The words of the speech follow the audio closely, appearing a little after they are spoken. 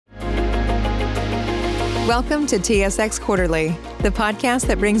Welcome to TSX Quarterly, the podcast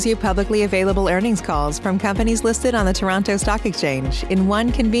that brings you publicly available earnings calls from companies listed on the Toronto Stock Exchange in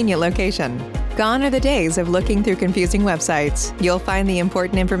one convenient location. Gone are the days of looking through confusing websites. You'll find the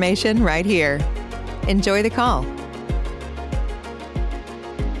important information right here. Enjoy the call.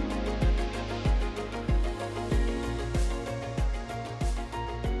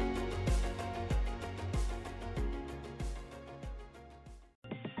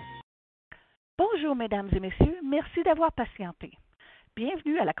 Bonjour, mesdames et messieurs. Merci d'avoir patienté.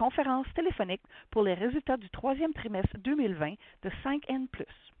 Bienvenue à la conférence téléphonique pour les résultats du troisième trimestre 2020 de 5N+.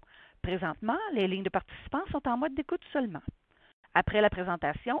 Présentement, les lignes de participants sont en mode d'écoute seulement. Après la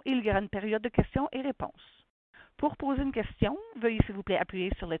présentation, il y aura une période de questions et réponses. Pour poser une question, veuillez s'il vous plaît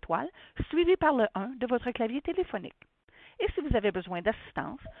appuyer sur l'étoile, suivi par le 1 de votre clavier téléphonique. Et si vous avez besoin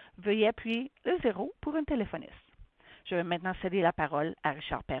d'assistance, veuillez appuyer le 0 pour un téléphoniste. Je vais maintenant céder la parole à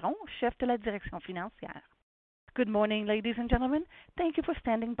Richard Perron, chef de la direction financière. Good morning, ladies and gentlemen. Thank you for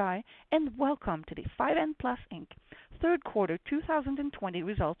standing by, and welcome to the 5N Plus Inc. Third Quarter 2020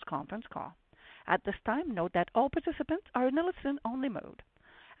 Results Conference Call. At this time, note that all participants are in a listen-only mode.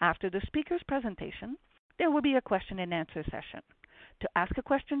 After the speaker's presentation, there will be a question-and-answer session. To ask a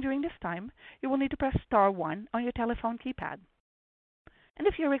question during this time, you will need to press star 1 on your telephone keypad. And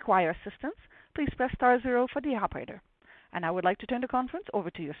if you require assistance, please press star 0 for the operator. And I would like to turn the conference over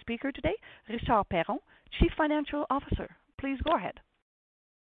to your speaker today, Richard Perron, Chief Financial Officer. Please go ahead.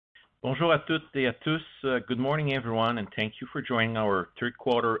 Bonjour à toutes et à tous. Good morning, everyone, and thank you for joining our third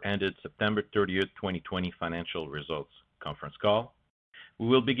quarter ended September 30th, 2020 financial results conference call. We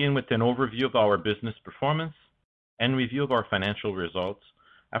will begin with an overview of our business performance and review of our financial results,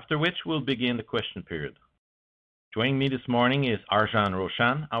 after which we'll begin the question period. Joining me this morning is Arjan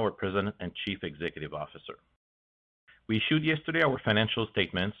Roshan, our President and Chief Executive Officer. We issued yesterday our financial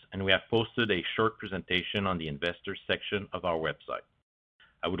statements, and we have posted a short presentation on the investors section of our website.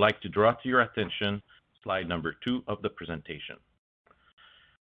 I would like to draw to your attention slide number 2 of the presentation.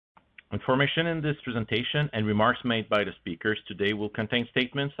 Information in this presentation and remarks made by the speakers today will contain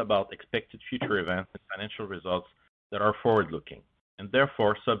statements about expected future events and financial results that are forward-looking and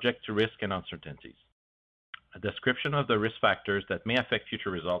therefore subject to risk and uncertainties. A description of the risk factors that may affect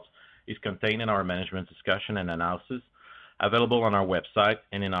future results is contained in our management discussion and analysis available on our website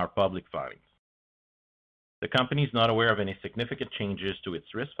and in our public filings. The company is not aware of any significant changes to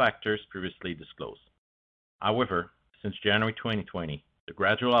its risk factors previously disclosed. However, since January 2020, the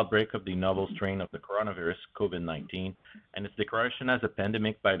gradual outbreak of the novel strain of the coronavirus, COVID-19, and its declaration as a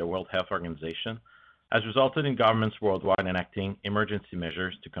pandemic by the World Health Organization has resulted in governments worldwide enacting emergency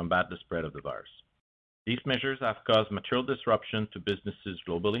measures to combat the spread of the virus. These measures have caused material disruption to businesses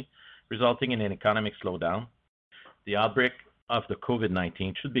globally, resulting in an economic slowdown. The outbreak of the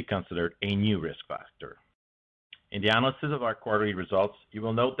COVID-19 should be considered a new risk factor. In the analysis of our quarterly results, you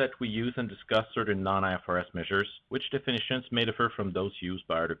will note that we use and discuss certain non-IFRS measures, which definitions may differ from those used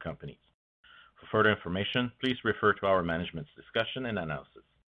by other companies. For further information, please refer to our management's discussion and analysis.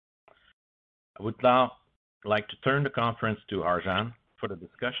 I would now like to turn the conference to Arjan for the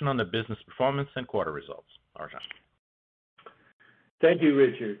discussion on the business performance and quarter results. Arjan. Thank you,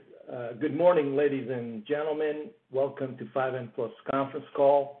 Richard. Good morning, ladies and gentlemen. Welcome to 5N Plus conference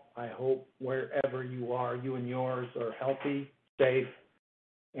call. I hope wherever you are, you and yours are healthy, safe,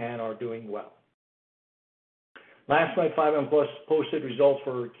 and are doing well. Last night, 5N Plus posted results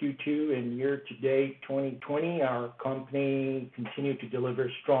for Q2 and year-to-date 2020. Our company continued to deliver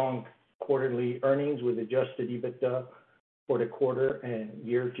strong quarterly earnings with adjusted EBITDA for the quarter and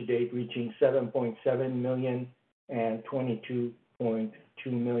year-to-date reaching $7.7 million and $22.2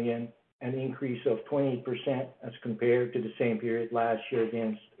 million, an increase of 28% as compared to the same period last year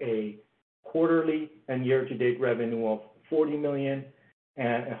against a quarterly and year-to-date revenue of $40 million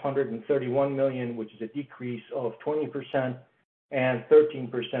and $131 million, which is a decrease of 20% and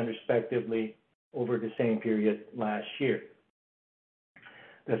 13% respectively over the same period last year.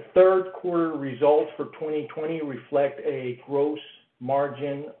 The third quarter results for 2020 reflect a gross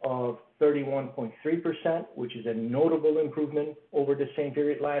margin of 31.3%, which is a notable improvement over the same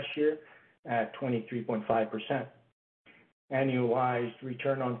period last year at 23.5%. Annualized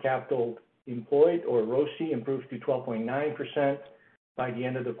return on capital employed, or ROCE, improved to 12.9% by the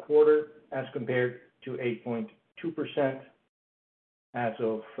end of the quarter as compared to 8.2% as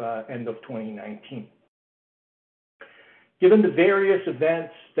of end of 2019. Given the various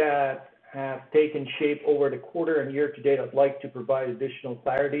events that have taken shape over the quarter and year-to-date, I'd like to provide additional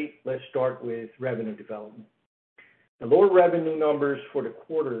clarity. Let's start with revenue development. The lower revenue numbers for the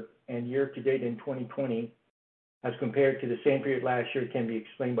quarter and year-to-date in 2020 as compared to the same period last year can be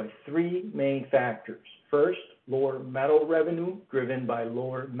explained by three main factors. First, lower metal revenue driven by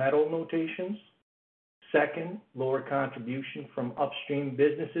lower metal notations. Second, lower contribution from upstream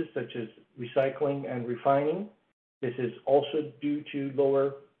businesses such as recycling and refining. This is also due to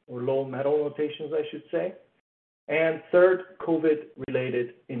low metal notations, I should say. And third,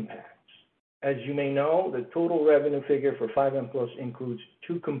 COVID-related impacts. As you may know, the total revenue figure for 5N Plus includes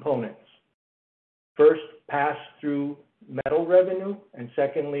two components. First, pass-through metal revenue, and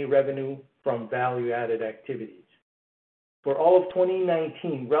secondly, revenue from value-added activities. For all of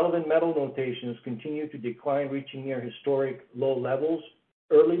 2019, relevant metal notations continue to decline, reaching near historic low levels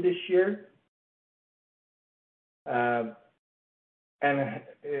early this year.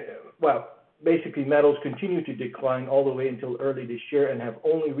 Basically, metals continue to decline all the way until early this year and have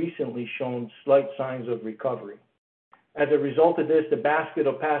only recently shown slight signs of recovery. As a result of this, the basket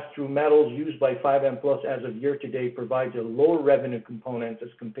of pass-through metals used by 5N Plus as of year-to-date provides a lower revenue component as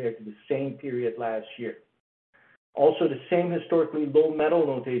compared to the same period last year. Also, the same historically low metal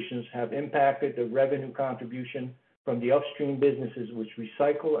notations have impacted the revenue contribution from the upstream businesses which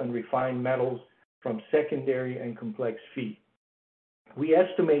recycle and refine metals from secondary and complex feed. We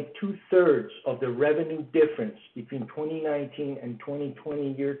estimate 2/3 of the revenue difference between 2019 and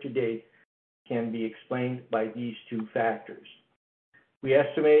 2020 year-to-date can be explained by these two factors. We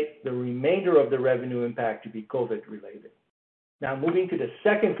estimate the remainder of the revenue impact to be COVID-related. Now, moving to the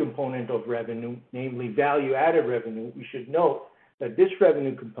second component of revenue, namely value-added revenue, we should note that this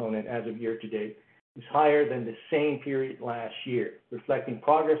revenue component as of year-to-date is higher than the same period last year, reflecting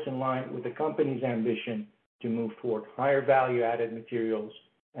progress in line with the company's ambition to move toward higher value-added materials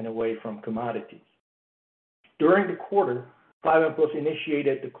and away from commodities. During the quarter, 5N Plus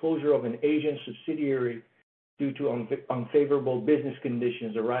initiated the closure of an Asian subsidiary due to unfavorable business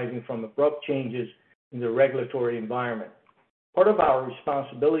conditions arising from abrupt changes in the regulatory environment. Part of our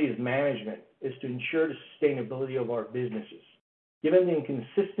responsibility as management is to ensure the sustainability of our businesses. Given the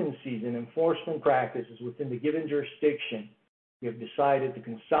inconsistencies in enforcement practices within the given jurisdiction, we have decided to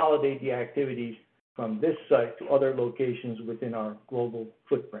consolidate the activities from this site to other locations within our global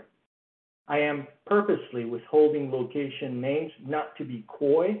footprint. I am purposely withholding location names not to be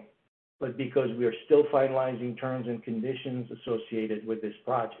coy, but because we are still finalizing terms and conditions associated with this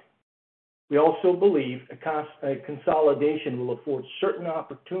project. We also believe a consolidation will afford certain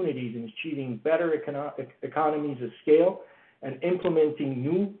opportunities in achieving better economies of scale and implementing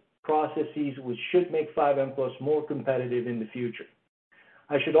new processes which should make 5N Plus more competitive in the future.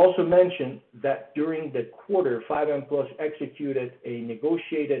 I should also mention that during the quarter, 5N Plus executed a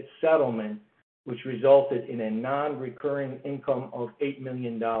negotiated settlement which resulted in a non-recurring income of $8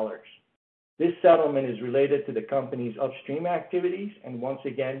 million. This settlement is related to the company's upstream activities, and once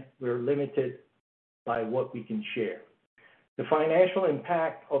again, we're limited by what we can share. The financial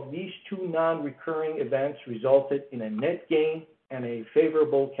impact of these two non-recurring events resulted in a net gain and a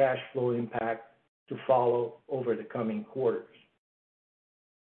favorable cash flow impact to follow over the coming quarters.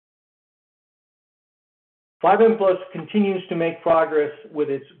 5N Plus continues to make progress with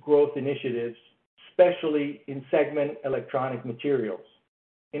its growth initiatives, especially in segment electronic materials.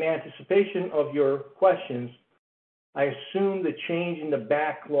 In anticipation of your questions, I assume the change in the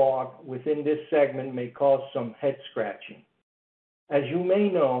backlog within this segment may cause some head scratching. As you may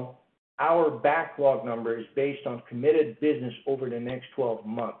know, our backlog number is based on committed business over the next 12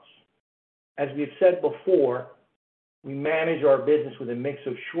 months. As we've said before, we manage our business with a mix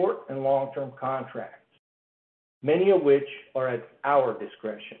of short and long-term contracts, many of which are at our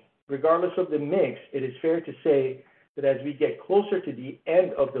discretion. Regardless of the mix, it is fair to say that as we get closer to the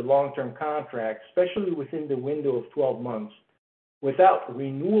end of the long-term contract, especially within the window of 12 months, without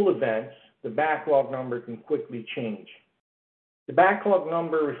renewal events, the backlog number can quickly change. The backlog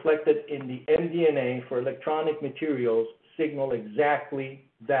number reflected in the MD&A for electronic materials signal exactly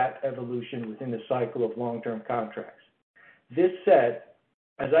that evolution within the cycle of long-term contracts. This said,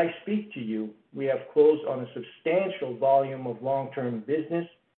 as I speak to you, we have closed on a substantial volume of long-term business,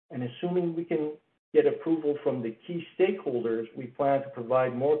 and assuming we can get approval from the key stakeholders, we plan to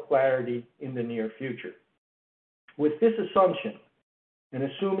provide more clarity in the near future. With this assumption, and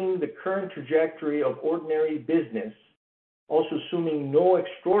assuming the current trajectory of ordinary business, also assuming no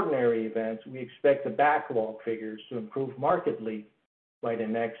extraordinary events, we expect the backlog figures to improve markedly by the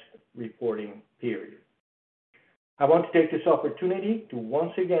next reporting period. I want to take this opportunity to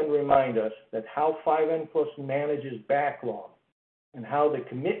once again remind us that how 5N Plus manages backlog and how the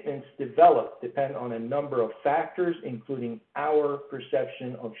commitments develop depend on a number of factors, including our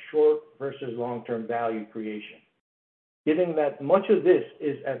perception of short versus long-term value creation. Given that much of this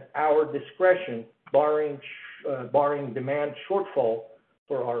is at our discretion, barring barring demand shortfall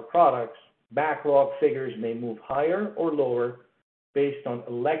for our products, backlog figures may move higher or lower based on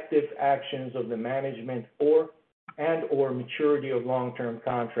elective actions of the management or maturity of long-term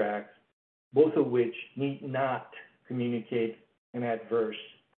contracts, both of which need not communicate an adverse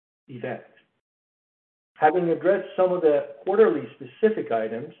event. Having addressed some of the quarterly specific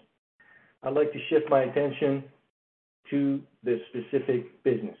items, I'd like to shift my attention to the specific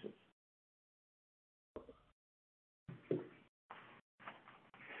businesses.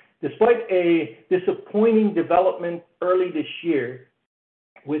 Despite a disappointing development early this year,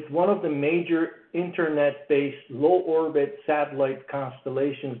 with one of the major internet-based low-orbit satellite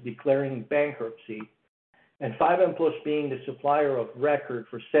constellations declaring bankruptcy, and 5N Plus being the supplier of record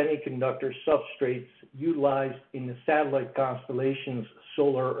for semiconductor substrates utilized in the satellite constellation's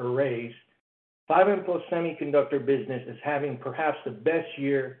solar arrays, 5N Plus semiconductor business is having perhaps the best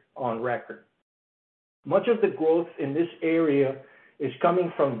year on record. Much of the growth in this area is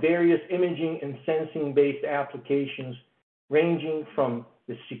coming from various imaging and sensing-based applications ranging from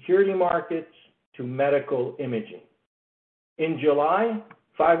the security markets to medical imaging. In July,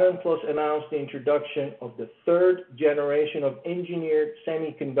 5N Plus announced the introduction of the third generation of engineered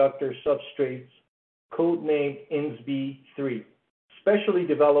semiconductor substrates, codenamed INSBE-3, specially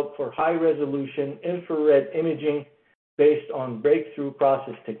developed for high-resolution infrared imaging based on breakthrough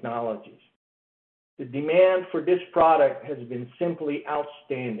process technologies. The demand for this product has been simply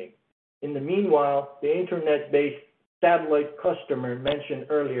outstanding. In the meanwhile, the internet-based satellite customer mentioned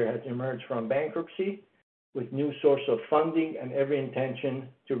earlier has emerged from bankruptcy with new source of funding and every intention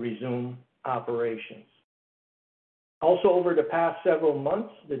to resume operations. Also, over the past several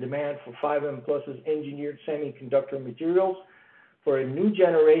months, the demand for 5N Plus's engineered semiconductor materials for a new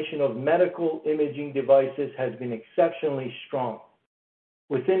generation of medical imaging devices has been exceptionally strong.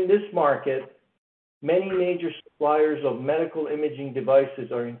 Within this market, many major suppliers of medical imaging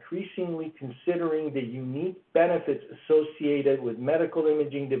devices are increasingly considering the unique benefits associated with medical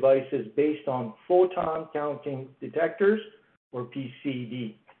imaging devices based on photon counting detectors, or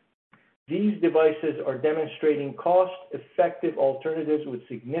PCD. These devices are demonstrating cost-effective alternatives with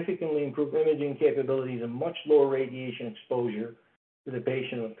significantly improved imaging capabilities and much lower radiation exposure to the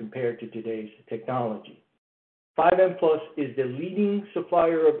patient when compared to today's technology. 5N Plus is the leading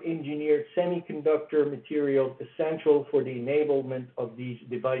supplier of engineered semiconductor materials essential for the enablement of these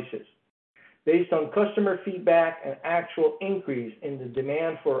devices. Based on customer feedback and actual increase in the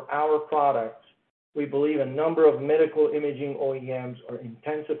demand for our products, we believe a number of medical imaging OEMs are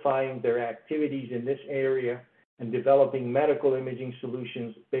intensifying their activities in this area and developing medical imaging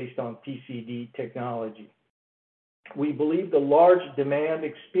solutions based on PCD technology. We believe the large demand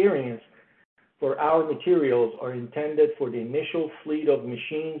experienced for our materials are intended for the initial fleet of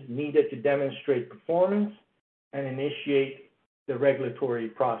machines needed to demonstrate performance and initiate the regulatory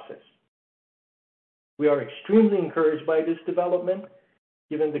process. We are extremely encouraged by this development.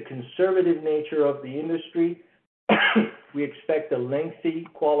 Given the conservative nature of the industry, we expect a lengthy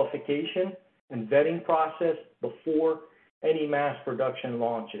qualification and vetting process before any mass production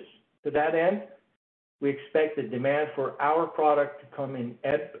launches. To that end, we expect the demand for our product to come in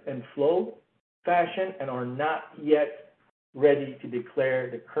ebb and flow fashion and are not yet ready to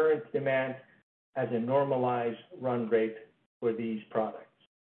declare the current demand as a normalized run rate for these products.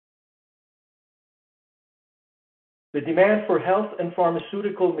 The demand for health and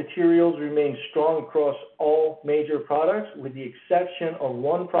pharmaceutical materials remains strong across all major products, with the exception of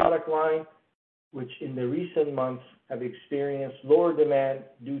one product line, which in the recent months have experienced lower demand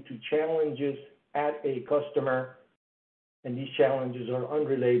due to challenges at a customer, and these challenges are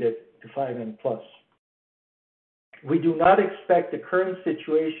unrelated to 5N Plus. We do not expect the current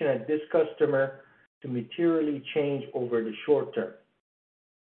situation at this customer to materially change over the short term.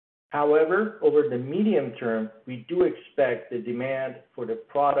 However, over the medium term, we do expect the demand for the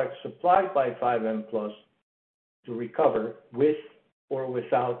products supplied by 5N Plus to recover with or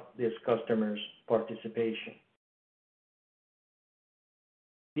without this customer's participation.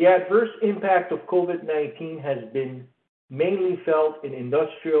 The adverse impact of COVID-19 has been mainly felt in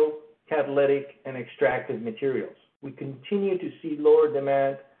industrial, catalytic, and extractive materials. We continue to see lower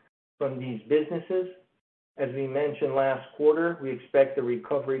demand from these businesses. As we mentioned last quarter, we expect the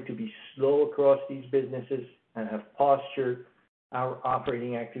recovery to be slow across these businesses and have postured our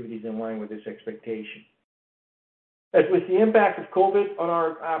operating activities in line with this expectation. As with the impact of COVID on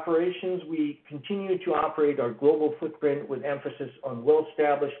our operations, we continue to operate our global footprint with emphasis on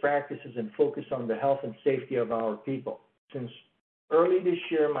well-established practices and focus on the health and safety of our people. Since early this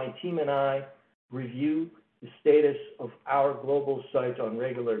year, my team and I review the status of our global sites on a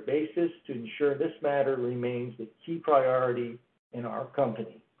regular basis to ensure this matter remains the key priority in our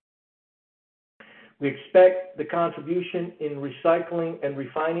company. We expect the contribution in recycling and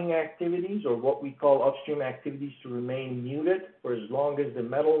refining activities, or what we call upstream activities, to remain muted for as long as the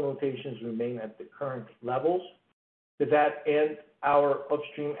metal notations remain at the current levels. To that end, our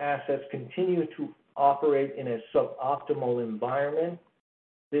upstream assets continue to operate in a suboptimal environment.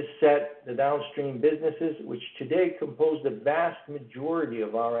 This set the downstream businesses, which today compose the vast majority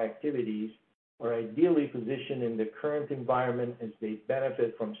of our activities, are ideally positioned in the current environment as they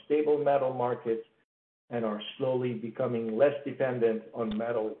benefit from stable metal markets and are slowly becoming less dependent on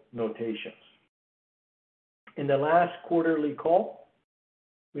metal notations. In the last quarterly call,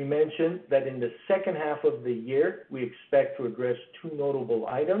 we mentioned that in the second half of the year, we expect to address two notable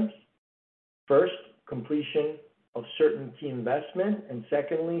items. First, completion of certain key investment, and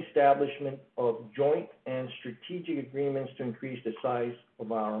secondly, establishment of joint and strategic agreements to increase the size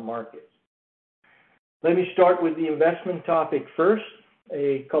of our markets. Let me start with the investment topic first.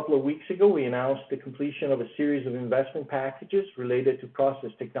 A couple of weeks ago, we announced the completion of a series of investment packages related to process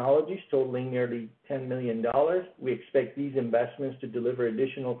technologies totaling nearly $10 million. We expect these investments to deliver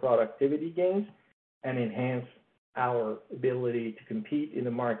additional productivity gains and enhance our ability to compete in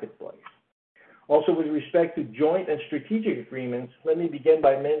the marketplace. Also, with respect to joint and strategic agreements, let me begin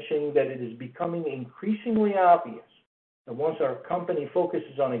by mentioning that it is becoming increasingly obvious that once our company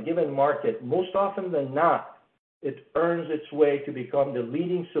focuses on a given market, most often than not, it earns its way to become the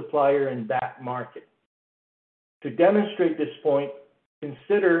leading supplier in that market. To demonstrate this point,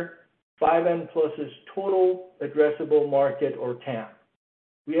 consider 5N+'s total addressable market, or TAM.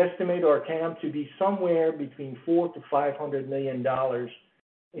 We estimate our TAM to be somewhere between $400 to $500 million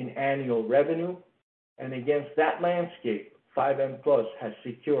in annual revenue, and against that landscape, 5N+ has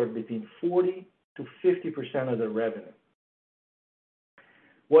secured between 40 to 50% of the revenue.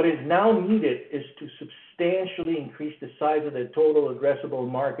 What is now needed is to substantially increase the size of the total addressable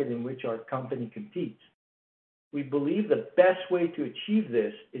market in which our company competes. We believe the best way to achieve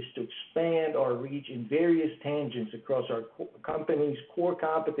this is to expand our reach in various tangents across our company's core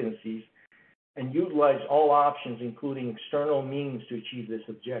competencies and utilize all options, including external means, to achieve this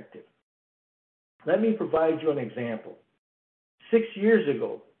objective. Let me provide you an example. 6 years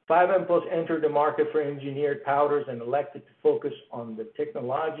ago, 5N+ entered the market for engineered powders and elected to focus on the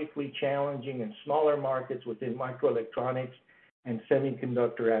technologically challenging and smaller markets within microelectronics and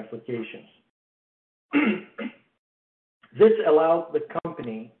semiconductor applications. This allowed the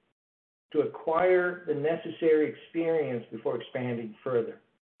company to acquire the necessary experience before expanding further.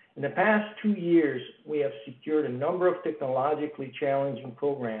 In the past 2 years, we have secured a number of technologically challenging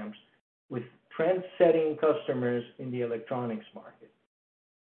programs with trend-setting customers in the electronics market.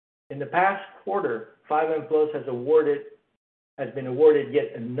 In the past quarter, 5N+ has been awarded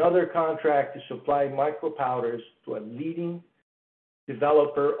yet another contract to supply micropowders to a leading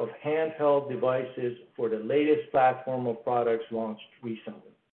developer of handheld devices for the latest platform of products launched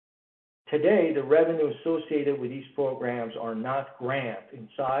recently. Today, the revenue associated with these programs are not grand in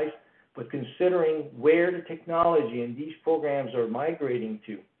size, but considering where the technology in these programs are migrating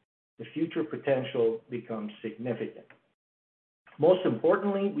to, the future potential becomes significant. Most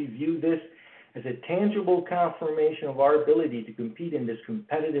importantly, we view this as a tangible confirmation of our ability to compete in this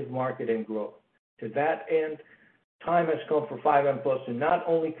competitive market and grow. To that end, time has come for 5N+ to not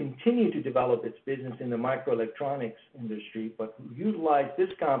only continue to develop its business in the microelectronics industry, but utilize this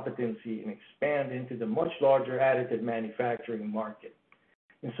competency and expand into the much larger additive manufacturing market.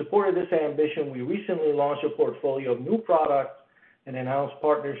 In support of this ambition, we recently launched a portfolio of new products and announced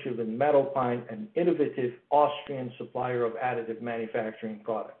partnership with Metalpine, an innovative Austrian supplier of additive manufacturing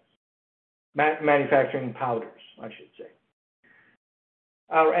products. Manufacturing powders, I should say.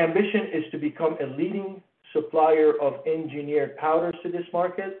 Our ambition is to become a leading supplier of engineered powders to this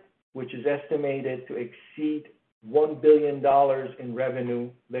market, which is estimated to exceed $1 billion in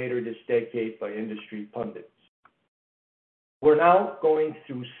revenue later this decade by industry pundits. We're now going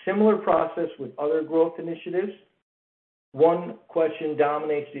through similar process with other growth initiatives. One question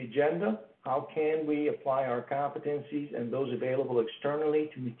dominates the agenda: how can we apply our competencies and those available externally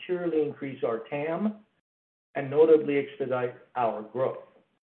to materially increase our TAM and notably expedite our growth?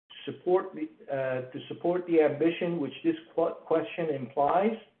 To support the ambition which this question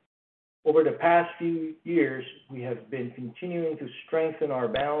implies, over the past few years, we have been continuing to strengthen our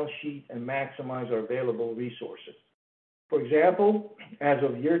balance sheet and maximize our available resources. For example, as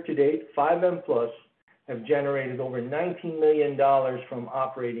of year-to-date, 5N+ have generated over $19 million from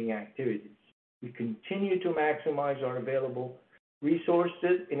operating activities. We continue to maximize our available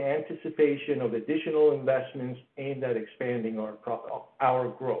resources in anticipation of additional investments aimed at expanding our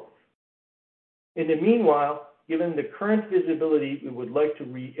growth. In the meanwhile, given the current visibility, we would like to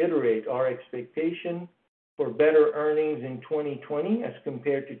reiterate our expectation for better earnings in 2020 as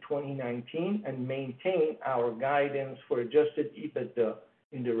compared to 2019 and maintain our guidance for adjusted EBITDA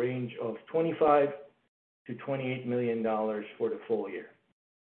in the range of $25 to $28 million for the full year.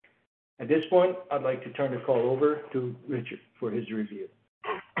 At this point, I'd like to turn the call over to Richard for his review.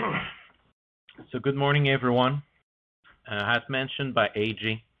 So good morning, everyone. As mentioned by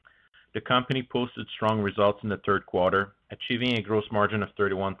AJ, the company posted strong results in the third quarter, achieving a gross margin of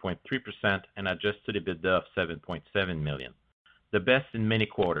 31.3% and adjusted EBITDA of $7.7 million, the best in many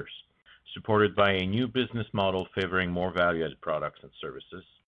quarters, supported by a new business model favoring more value-added products and services,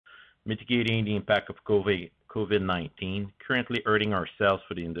 mitigating the impact of COVID-19, currently hurting our sales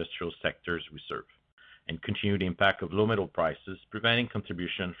for the industrial sectors we serve, and continued impact of low metal prices, preventing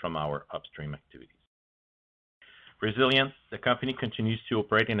contribution from our upstream activities. Resilient, the company continues to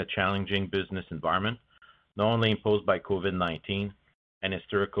operate in a challenging business environment, not only imposed by COVID-19 and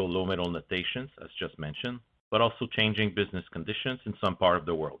historical low metal notations, as just mentioned, but also changing business conditions in some part of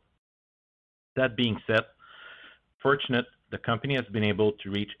the world. That being said, fortunate, the company has been able to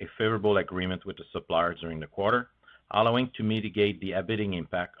reach a favorable agreement with the suppliers during the quarter, allowing to mitigate the abating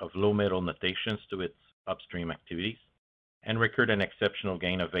impact of low metal notations to its upstream activities and record an exceptional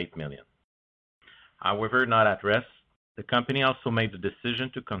gain of $8 million. However, not at rest, the company also made the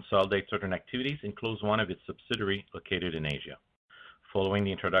decision to consolidate certain activities and close one of its subsidiaries located in Asia, following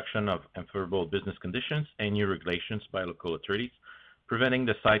the introduction of unfavorable business conditions and new regulations by local authorities, preventing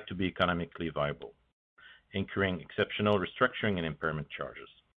the site to be economically viable, incurring exceptional restructuring and impairment charges.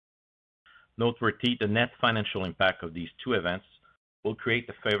 Noteworthy, the net financial impact of these two events will create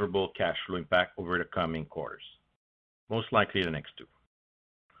a favorable cash flow impact over the coming quarters, most likely the next two.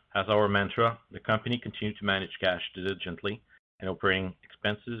 As our mantra, the company continued to manage cash diligently and operating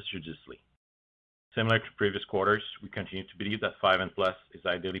expenses judiciously. Similar to previous quarters, we continue to believe that 5N Plus is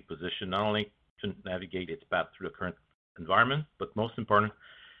ideally positioned not only to navigate its path through the current environment, but most important,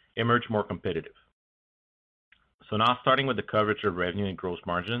 emerge more competitive. So now starting with the coverage of revenue and gross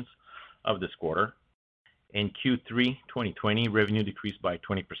margins of this quarter. In Q3 2020, revenue decreased by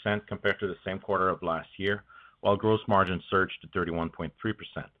 20% compared to the same quarter of last year, while gross margin surged to 31.3%,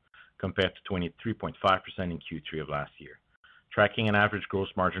 compared to 23.5% in Q3 of last year, tracking an average gross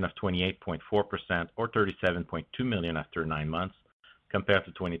margin of 28.4% or $37.2 million after 9 months, compared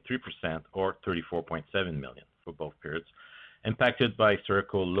to 23% or $34.7 million for both periods, impacted by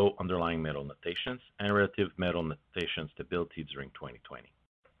historical low underlying metal notations and relative metal notation stability during 2020.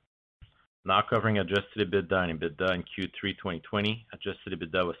 Now covering adjusted EBITDA and EBITDA in Q3 2020, adjusted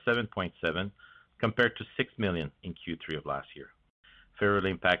EBITDA was $7.7 compared to $6 million in Q3 of last year, favorably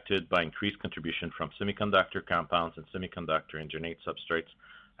impacted by increased contribution from semiconductor compounds and semiconductor engineered substrates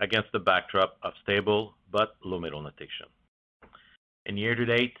against the backdrop of stable but low metal notation. In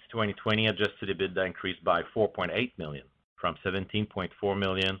year-to-date 2020, adjusted EBITDA increased by $4.8 million from $17.4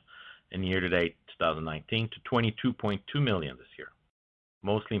 million in year-to-date 2019 to $22.2 million this year,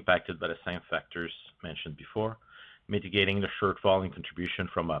 mostly impacted by the same factors mentioned before, mitigating the shortfall in contribution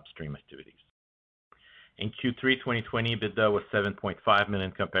from upstream activities. In Q3 2020, EBITDA was $7.5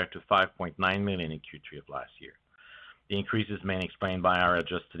 million compared to $5.9 million in Q3 of last year. The increase is mainly explained by our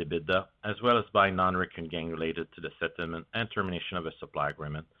adjusted EBITDA, as well as by non-recurring gain related to the settlement and termination of a supply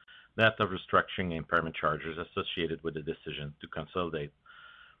agreement, net of restructuring and impairment charges associated with the decision to consolidate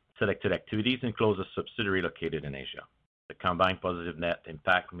selected activities and close a subsidiary located in Asia. The combined positive net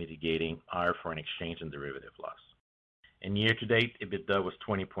impact mitigating our foreign exchange and derivative loss. In year-to-date, EBITDA was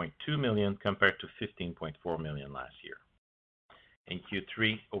 $20.2 million compared to $15.4 million last year. In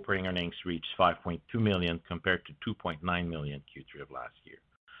Q3, operating earnings reached $5.2 million compared to $2.9 million Q3 of last year,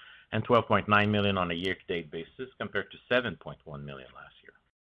 and $12.9 million on a year-to-date basis compared to $7.1 million last year.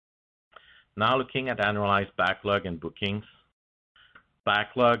 Now looking at annualized backlog and bookings.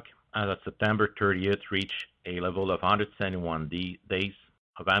 Backlog as of September 30th reached a level of 171 days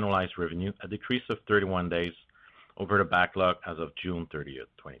of annualized revenue, a decrease of 31 days over the backlog as of June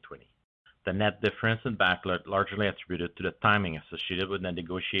 30th, 2020. The net difference in backlog largely attributed to the timing associated with the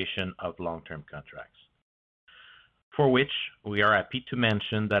negotiation of long-term contracts, for which we are happy to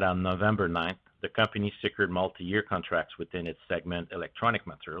mention that on November 9th, the company secured multi-year contracts within its segment electronic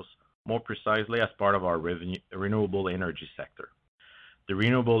materials, more precisely as part of our renewable energy sector. The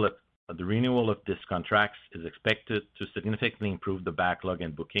renewal of these contracts is expected to significantly improve the backlog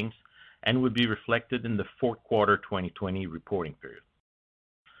and bookings and would be reflected in the fourth quarter 2020 reporting period.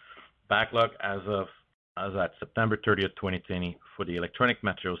 Backlog as of as at September 30th, 2020, for the electronic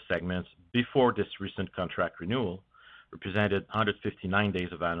materials segments before this recent contract renewal represented 159 days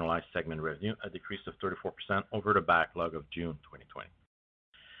of annualized segment revenue, a decrease of 34% over the backlog of June 2020.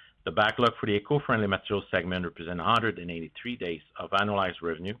 The backlog for the eco-friendly materials segment represents 183 days of annualized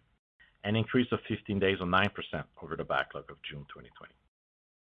revenue, an increase of 15 days or 9% over the backlog of June 2020.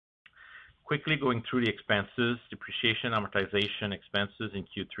 Quickly going through the expenses, depreciation, amortization expenses in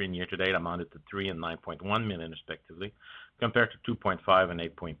Q3 and year-to-date amounted to $3 and $9.1 million respectively, compared to $2.5 and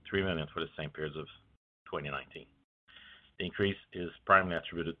 $8.3 million for the same periods of 2019. The increase is primarily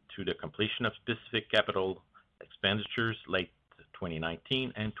attributed to the completion of specific capital expenditures late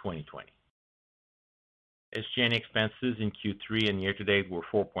 2019 and 2020. SG&A expenses in Q3 and year-to-date were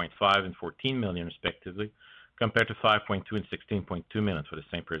 $4.5 and $14 million respectively, compared to $5.2 and $16.2 million for the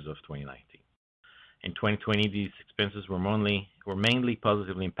same periods of 2019. In 2020, these expenses were mainly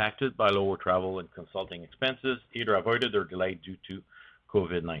positively impacted by lower travel and consulting expenses, either avoided or delayed due to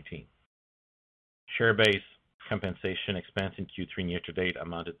COVID-19. Share-based compensation expense in Q3 and year-to-date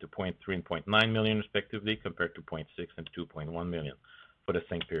amounted to $0.3 and $0.9 million respectively, compared to $0.6 and $2.1 million for the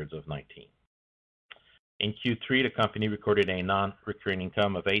same periods of 2019. In Q3, the company recorded a non-recurring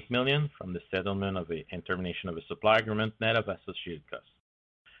income of $8 million from the settlement of and termination of a supply agreement net of associated costs.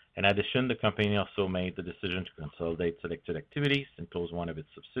 In addition, the company also made the decision to consolidate selected activities and close one of its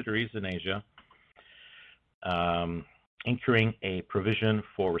subsidiaries in Asia, incurring a provision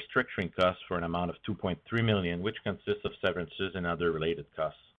for restructuring costs for an amount of $2.3 million, which consists of severances and other related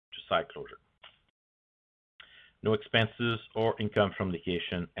costs to site closure. No expenses or income from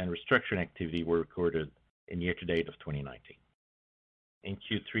litigation and restructuring activity were recorded in year-to-date of 2019. In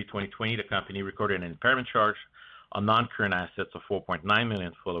Q3 2020, the company recorded an impairment charge on non-current assets of $4.9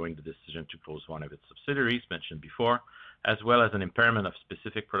 million following the decision to close one of its subsidiaries mentioned before, as well as an impairment of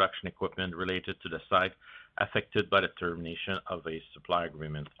specific production equipment related to the site affected by the termination of a supply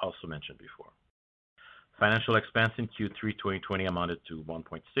agreement also mentioned before. Financial expense in Q3 2020 amounted to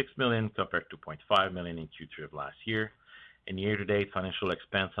 $1.6 million compared to $0.5 million in Q3 of last year. In year-to-date, financial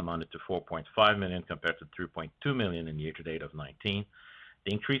expense amounted to $4.5 million compared to $3.2 million in year-to-date of 2019.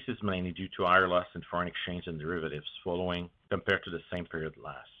 The increase is mainly due to higher loss in foreign exchange and derivatives following compared to the same period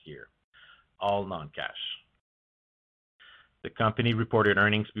last year, all non-cash. The company reported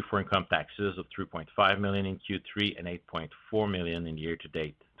earnings before income taxes of $3.5 million in Q3 and $8.4 million in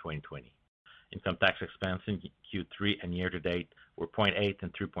year-to-date 2020. Income tax expense in Q3 and year-to-date were $0.8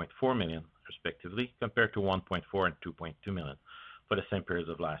 and $3.4 million, respectively, compared to $1.4 and $2.2 million for the same periods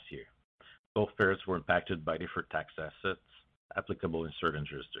of last year. Both periods were impacted by deferred tax assets applicable in certain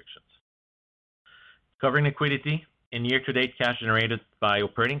jurisdictions. Covering liquidity, in year-to-date, cash generated by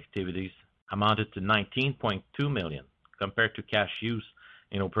operating activities amounted to $19.2 million, compared to cash used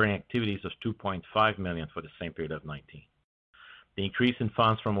in operating activities of $2.5 million for the same period of 2019. The increase in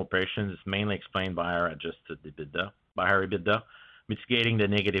funds from operations is mainly explained by our adjusted EBITDA, mitigating the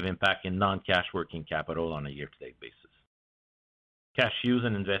negative impact in non-cash working capital on a year-to-date basis. Cash used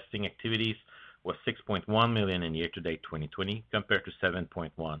in investing activities was $6.1 million in year-to-date 2020 compared to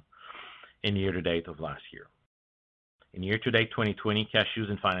 $7.1 million in year-to-date of last year. In year-to-date 2020, cash used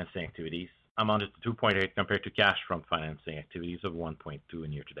in financing activities amounted to $2.8 million compared to cash from financing activities of $1.2 million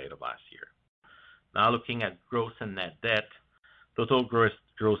in year-to-date of last year. Now looking at gross and net debt, total gross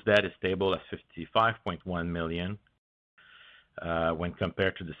debt is stable at $55.1 million when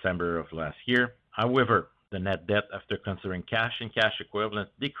compared to December of last year. However, the net debt after considering cash and cash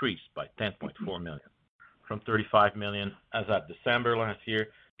equivalents decreased by $10.4 million, from $35 million as at December last year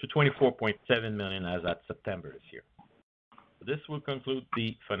to $24.7 million as at September this year. This will conclude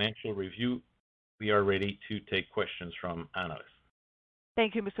the financial review. We are ready to take questions from analysts.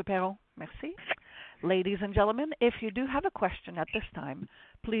 Thank you, Mr. Perron. Merci. Ladies and gentlemen, if you do have a question at this time,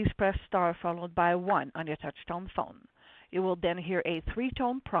 please press star followed by 1 on your touch-tone phone. You will then hear a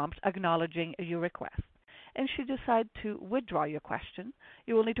 3-tone prompt acknowledging your request. And should you decide to withdraw your question,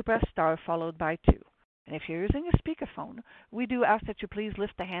 you will need to press star followed by 2. And if you're using a speakerphone, we do ask that you please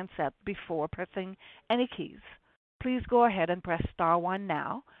lift the handset before pressing any keys. Please go ahead and press star 1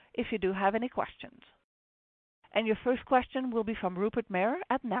 now if you do have any questions. And your first question will be from Rupert Merer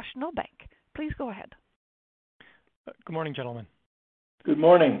at National Bank. Please go ahead. Good morning, gentlemen. Good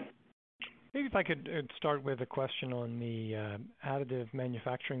morning. Maybe if I could start with a question on the additive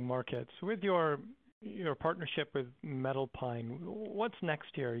manufacturing markets. With your partnership with Metal Pine, what's next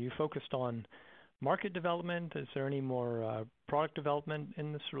here? Are you focused on market development? Is there any more product development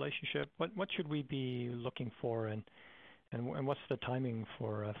in this relationship? What should we be looking for, and what's the timing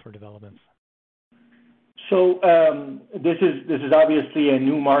for developments? So this is obviously a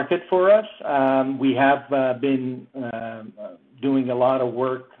new market for us. We have been doing a lot of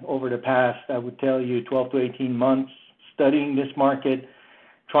work over the past, I would tell you, 12 to 18 months, studying this market,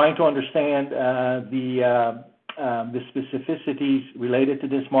 trying to understand the specificities related to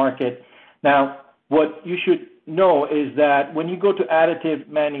this market. Now, what you should know is that when you go to additive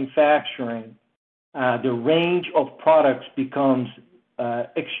manufacturing, the range of products becomes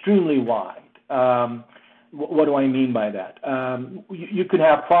extremely wide. What do I mean by that? You could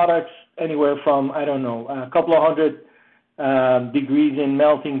have products anywhere from, I don't know, a couple of hundred degrees in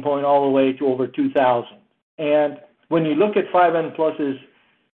melting point all the way to over 2,000. And when you look at 5N Plus's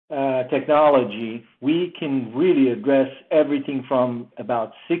technology, we can really address everything from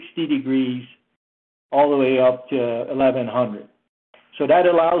about 60 degrees all the way up to 1,100. So that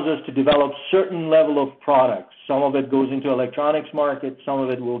allows us to develop certain level of products. Some of it goes into electronics market, some of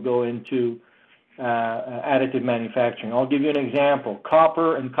it will go into additive manufacturing. I'll give you an example.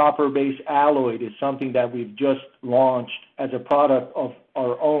 Copper and copper-based alloy is something that we've just launched as a product of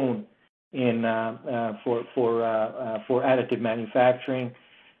our own in for additive manufacturing,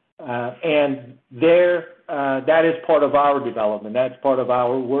 and there that is part of our development. That's part of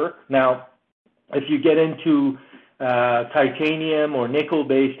our work. Now, if you get into titanium or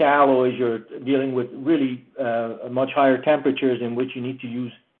nickel-based alloys, you're dealing with really much higher temperatures in which you need to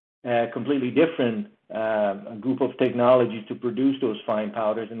use a completely different group of technologies to produce those fine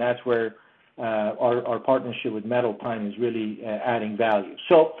powders, and that's where our partnership with Metal Pine is really adding value.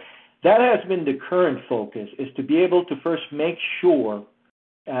 So that has been the current focus, is to be able to first make sure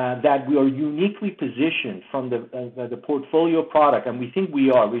that we are uniquely positioned from the portfolio product, and we think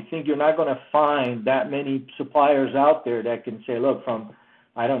we are. We think you're not going to find that many suppliers out there that can say, look, from,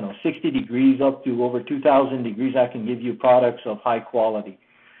 I don't know, 60 degrees up to over 2,000 degrees, I can give you products of high quality.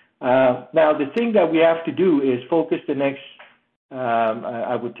 Now, the thing that we have to do is focus the next,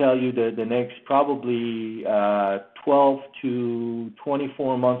 I would tell you, the next probably 12 to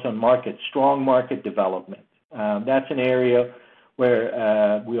 24 months on strong market development. That's an area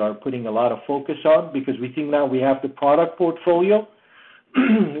where we are putting a lot of focus on, because we think now we have the product portfolio.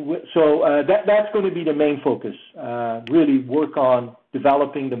 So that's going to be the main focus, really work on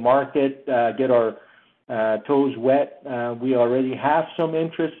developing the market, get our toes wet. We already have some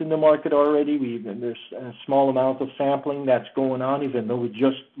interest in the market already. There's a small amount of sampling that's going on, even though we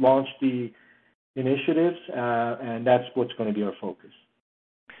just launched the initiatives, and that's what's going to be our focus.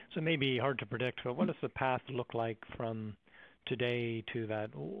 So it may be hard to predict, but what does the path look like from today to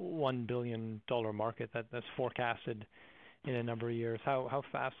that $1 billion market that's forecasted in a number of years? How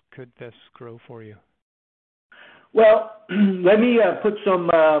fast could this grow for you? Well, let me put some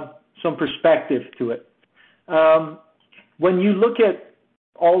perspective to it. When you look at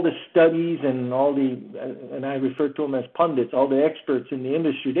all the studies and and I refer to them as pundits, all the experts in the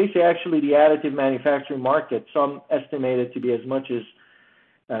industry, they say actually the additive manufacturing market, some estimate it to be as much as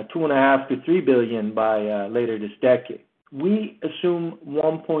 $2.5 to $3 billion by later this decade. We assume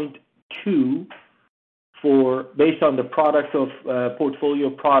 1.2 based on the product of portfolio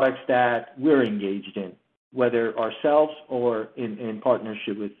products that we're engaged in, whether ourselves or in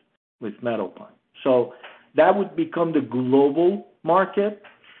partnership with Metal Pine. So that would become the global market.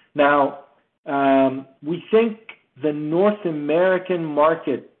 Now, we think the North American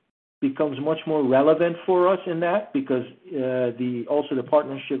market becomes much more relevant for us in that, because also the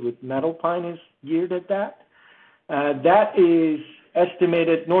partnership with Metal Pine is geared at that. That is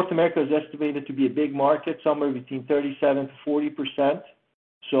estimated, North America is estimated to be a big market, somewhere between 37 to 40%.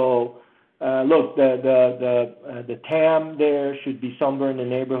 So look, the TAM there should be somewhere in the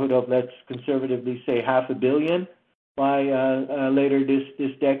neighborhood of, let's conservatively say, $500 million by later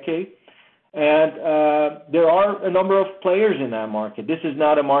this decade. And there are a number of players in that market. This is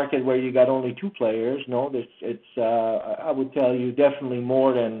not a market where you got only two players. No, it's I would tell you definitely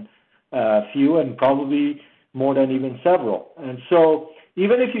more than a few, and probably more than even several. And so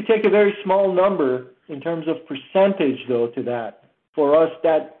even if you take a very small number in terms of percentage, though, to that, for us,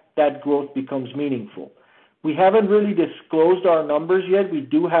 that growth becomes meaningful. We haven't really disclosed our numbers yet. We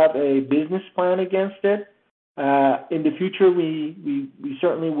do have a business plan against it. In the future, we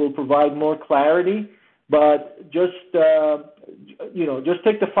certainly will provide more clarity, but just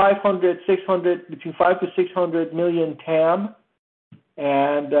take the 500, 600, between 5 to 600 million TAM,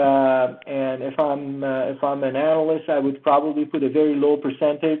 and if I'm an analyst, I would probably put a very low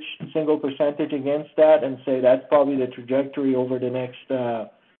percentage, single percentage against that, and say that's probably the trajectory over the next 5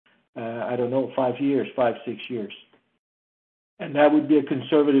 years, 6 years. And that would be a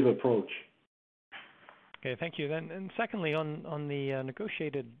conservative approach. Okay, thank you. Then, and secondly, on the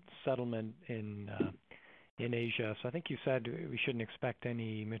negotiated settlement in in Asia. So I think you said we shouldn't expect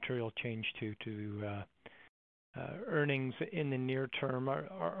any material change to earnings in the near term.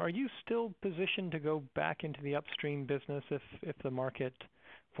 Are you still positioned to go back into the upstream business if the market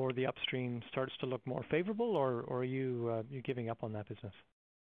for the upstream starts to look more favorable, or are you giving up on that business?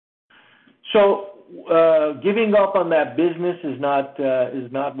 So giving up on that business is not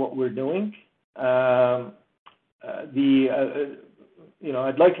what we're doing. I'd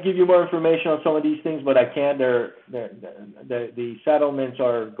like to give you more information on some of these things, but I can't. The settlements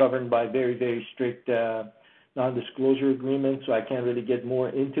are governed by very, very strict non-disclosure agreements, so I can't really get more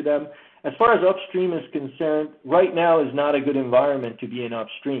into them. As far as upstream is concerned, right now is not a good environment to be in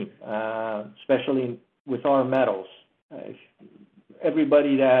upstream, especially with our metals.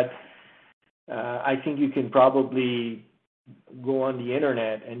 Everybody that I think you can probably go on the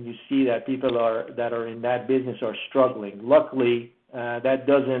internet and you see that people that are in that business are struggling. Luckily, that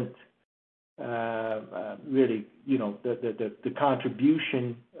doesn't really, the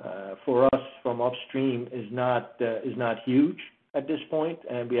contribution for us from upstream is not huge at this point,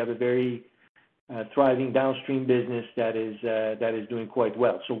 and we have a very thriving downstream business that is doing quite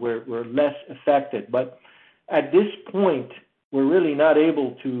well. So we're less affected. But at this point, we're really not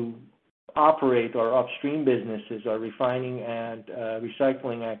able to operate our upstream businesses, our refining and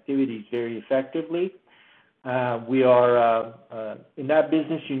recycling activities very effectively. We are in that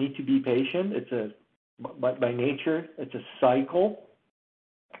business. You need to be patient. By nature, it's a cycle.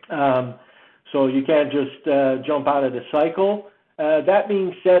 So you can't just jump out of the cycle. That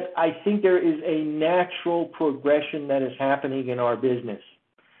being said, I think there is a natural progression that is happening in our business.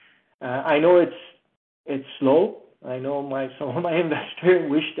 I know it's slow. I know some of my investors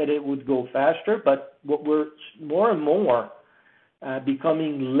wish that it would go faster, but what we're more and more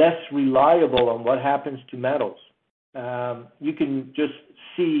becoming less reliable on what happens to metals. You can just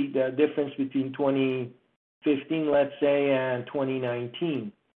see the difference between 2015, let's say, and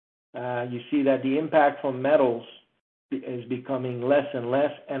 2019. You see that the impact from metals is becoming less and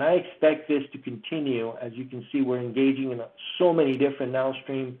less, and I expect this to continue. As you can see, we're engaging in so many different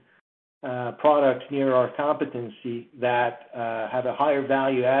downstream products near our competency that have a higher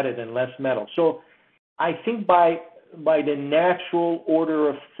value added and less metal. So I think by the natural order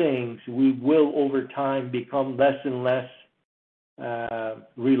of things, we will over time become less and less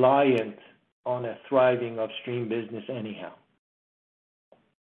reliant on a thriving upstream business anyhow.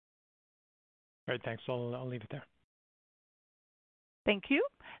 All right, thanks. I'll leave it there. Thank you.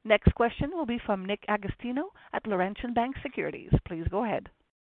 Next question will be from Nick Agostino at Laurentian Bank Securities. Please go ahead.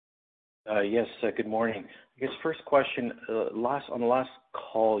 Yes, good morning. I guess first question, on the last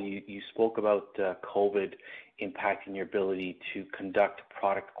call, you spoke about COVID impacting your ability to conduct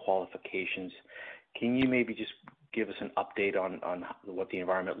product qualifications. Can you maybe just give us an update on what the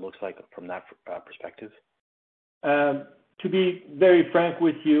environment looks like from that perspective? To be very frank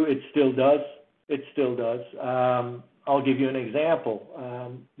with you, it still does. It still does. I'll give you an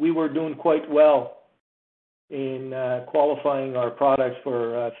example. We were doing quite well in qualifying our products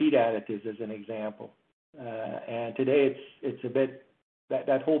for feed additives, as an example. And today, it's a bit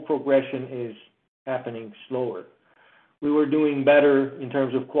that whole progression is happening slower. We were doing better in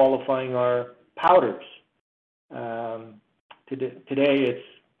terms of qualifying our powders. Today, it's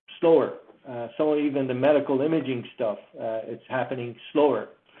slower. So even the medical imaging stuff, it's happening slower.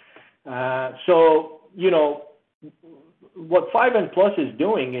 So what 5N Plus is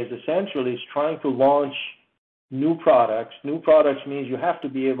doing is essentially trying to launch new products. New products means you have to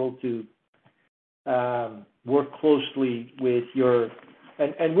be able to work closely with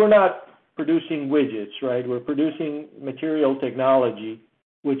and we're not producing widgets, right? We're producing material technology,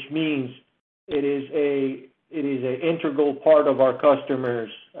 which means it is an integral part of our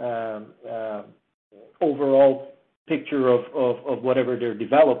customers' overall picture of whatever they're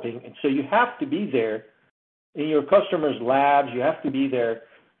developing. And so you have to be there in your customers' labs. You have to be there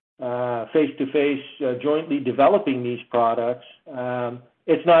face-to-face, jointly developing these products.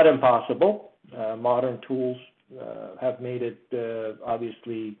 It's not impossible. Modern tools have made it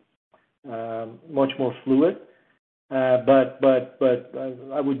obviously much more fluid. But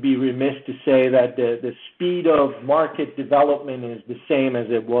I would be remiss to say that the speed of market development is the same as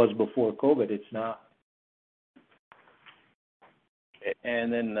it was before COVID. It's not.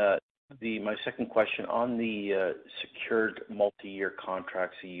 And then my second question on the secured multi-year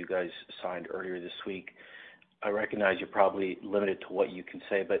contracts that you guys signed earlier this week. I recognize you're probably limited to what you can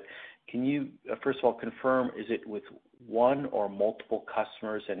say, but can you first of all confirm, is it with one or multiple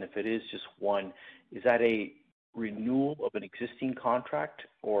customers? And if it is just one, is that a renewal of an existing contract,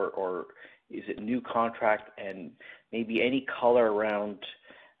 or is it new contract? And maybe any color around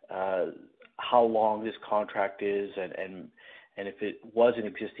how long this contract is, and if it was an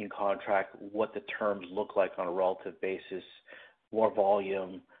existing contract, what the terms look like on a relative basis, more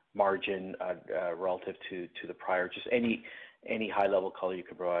volume, margin relative to the prior. Just any high-level color you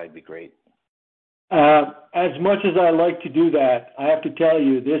could provide would be great. As much as I like to do that, I have to tell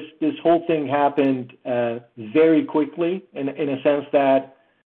you, this whole thing happened very quickly in a sense that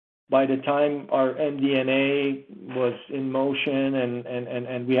by the time our MD&A was in motion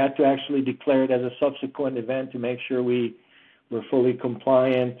and we had to actually declare it as a subsequent event to make sure we were fully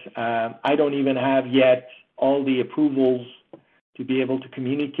compliant. I don't even have yet all the approvals to be able to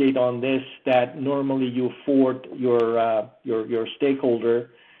communicate on this that normally you afford your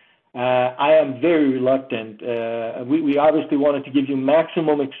stakeholder. I am very reluctant. We obviously wanted to give you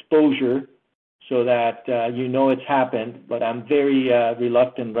maximum exposure so that you know it's happened, but I'm very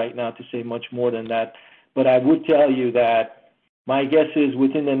reluctant right now to say much more than that. But I would tell you that my guess is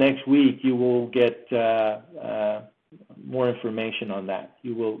within the next week you will get more information on that.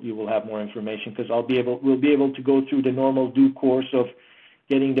 You will have more information because we'll be able to go through the normal due course of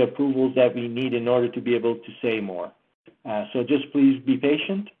getting the approvals that we need in order to be able to say more. So just please be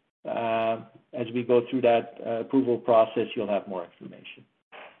patient. As we go through that approval process, you'll have more information.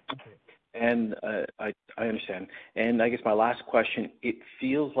 Okay. And I understand. And I guess my last question, it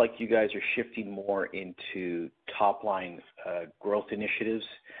feels like you guys are shifting more into top-line growth initiatives.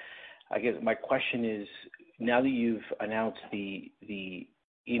 I guess my question is, now that you've announced the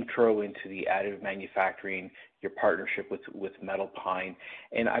intro into the additive manufacturing, your partnership with Metal Pine,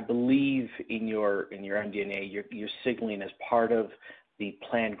 and I believe in your MD&A, you're signaling as part of the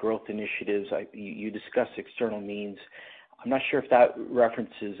planned growth initiatives, you discussed external means. I'm not sure if that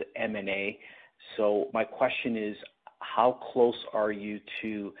references M&A. So my question is, how close are you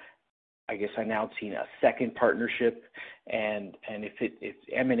to, I guess, announcing a second partnership? And if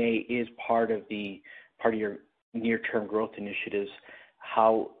M&A is part of your near-term growth initiatives,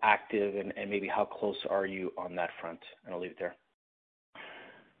 how active and maybe how close are you on that front? And I'll leave it there.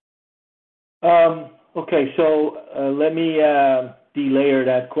 Okay, so let me delayer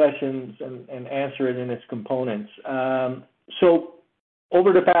that question and answer it in its components. So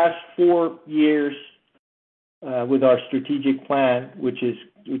over the past 4 years, with our strategic plan, which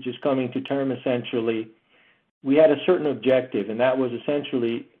is coming to term essentially, we had a certain objective, and that was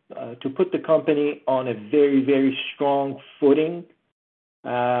essentially to put the company on a very, very strong footing,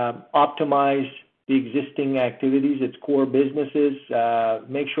 optimize the existing activities, its core businesses,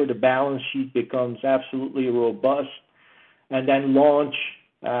 make sure the balance sheet becomes absolutely robust, and then launch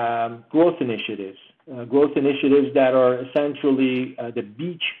growth initiatives that are essentially the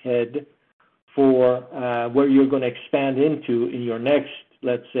beachhead for where you're going to expand into in your next,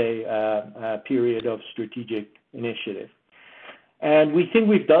 let's say, period of strategic initiative. And we think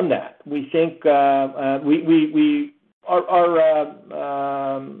we've done that. We think our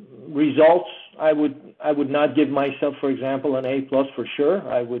results, I would not give myself, for example, an A+ for sure.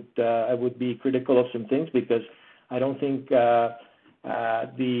 I would be critical of some things because I don't think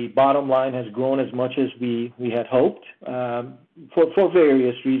the bottom line has grown as much as we had hoped for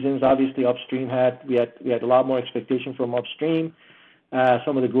various reasons. Obviously, upstream we had a lot more expectation from upstream.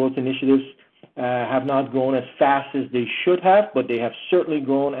 Some of the growth initiatives have not grown as fast as they should have, but they have certainly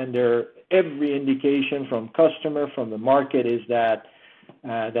grown, and every indication from customer, from the market is that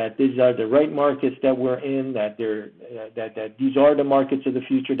these are the right markets that we're in, that these are the markets of the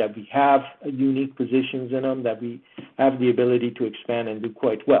future, that we have unique positions in them, that we have the ability to expand and do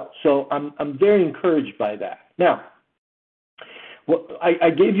quite well. So I'm very encouraged by that. Now, I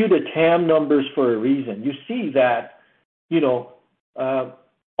gave you the TAM numbers for a reason. You see that,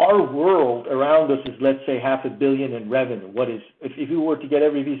 our world around us is, let's say, $500 million in revenue. If you were to get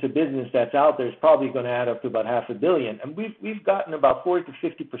every piece of business that's out there, it's probably going to add up to about $500 million, and we've gotten about 40 to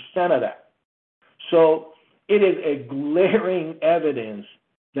 50% of that. So it is a glaring evidence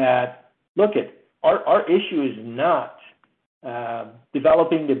that our issue is not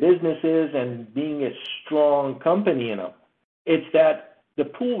developing the businesses and being a strong company in them. It's that the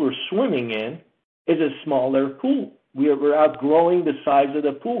pool we're swimming in is a smaller pool. We're outgrowing the size of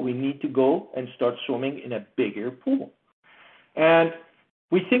the pool. We need to go and start swimming in a bigger pool. And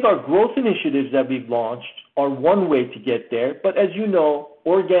we think our growth initiatives that we've launched are one way to get there. But as you know,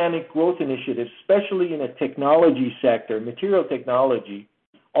 organic growth initiatives, especially in a technology sector, material technology,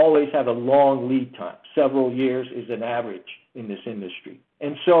 always have a long lead time. Several years is an average in this industry.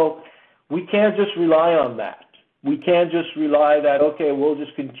 And so we can't just rely on that. We can't just rely that, okay, we'll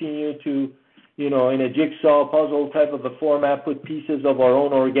just continue to, in a jigsaw puzzle type of a format, put pieces of our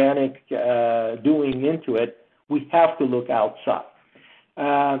own organic doing into it. We have to look outside.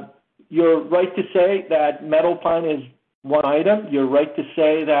 you're right to say that Metal Pine is one item. You're right to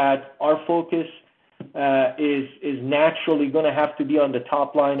say that our focus is naturally going to have to be on the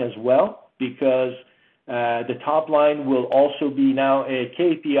top line as well, because the top line will also be now a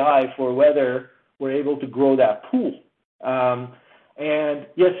KPI for whether we're able to grow that pool. And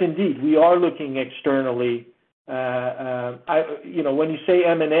yes, indeed, we are looking externally. When you say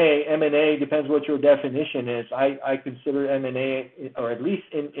M&A depends what your definition is. I consider M&A, or at least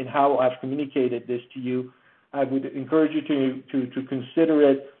in how I've communicated this to you, I would encourage you to consider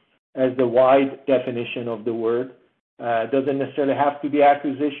it as the wide definition of the word. Doesn't necessarily have to be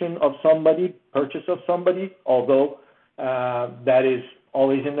acquisition of somebody, purchase of somebody, although that is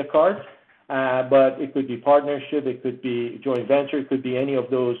always in the cards. But it could be partnership, it could be joint venture, it could be any of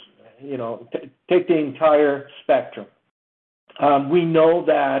those. Take the entire spectrum. We know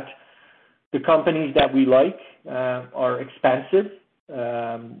that the companies that we like are expensive.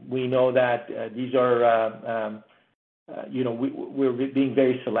 We know that these are, we're being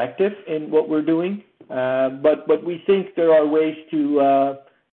very selective in what we're doing. But we think there are ways to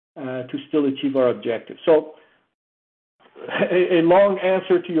still achieve our objectives. So a long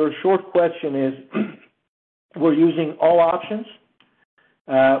answer to your short question is we're using all options.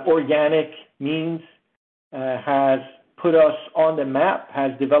 Organic means has put us on the map,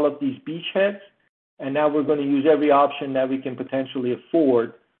 has developed these beachheads, and now we're going to use every option that we can potentially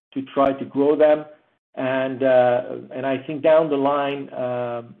afford to try to grow them. And I think down the line,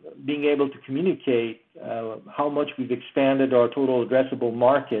 being able to communicate how much we've expanded our total addressable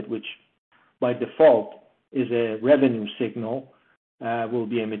market, which by default is a revenue signal, will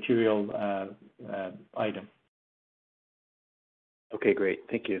be a material item. Okay, great.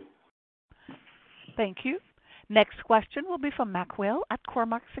 Thank you. Thank you. Next question will be from Mac Whale at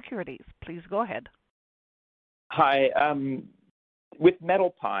Cormark Securities. Please go ahead. Hi. With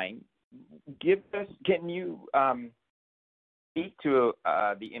Metal Pine, can you speak to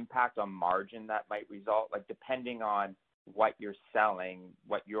the impact on margin that might result, like depending on what you're selling,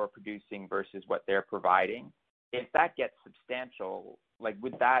 what you're producing versus what they're providing? If that gets substantial, like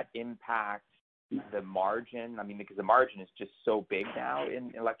would that impact the margin? I mean, because the margin is just so big now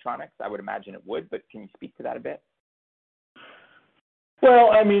in electronics, I would imagine it would, but can you speak to that a bit?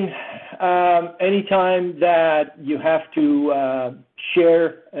 Well, I mean, anytime that you have to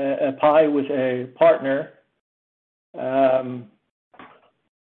share a pie with a partner,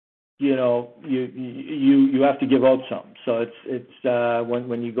 you have to give out some. So it's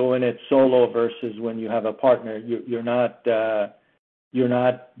when you go in it solo versus when you have a partner, you're not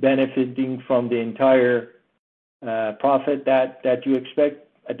benefiting from the entire profit that you expect.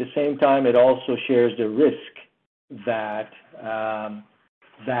 At the same time, it also shares the risk that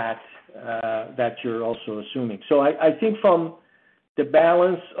you're also assuming. So I think from the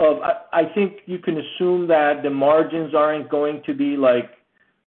balance of, I think you can assume that the margins aren't going to be like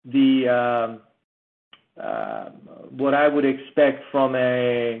the what I would expect from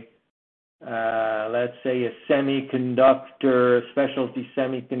a let's say a specialty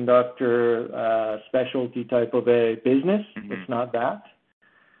semiconductor, specialty type of a business. Mm-hmm. It's not that,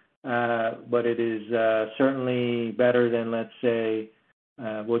 but it is certainly better than, let's say,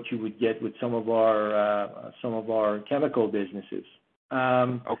 what you would get with some of our chemical businesses.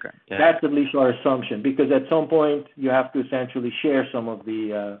 Okay. Yeah. That's at least our assumption, because at some point you have to essentially share some of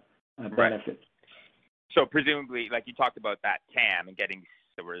the benefits. Right. So presumably, like you talked about that TAM and getting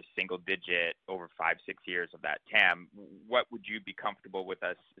over a single digit over 5-6 years of that TAM, what would you be comfortable with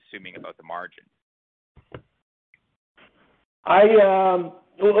us assuming about the margin?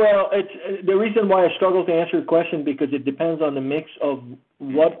 Well, it's the reason why I struggle to answer your question, because it depends on the mix of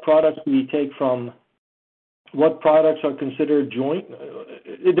what products we take from, what products are considered joint.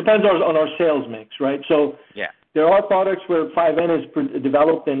 It depends on our sales mix, right? So yeah. There are products where 5N is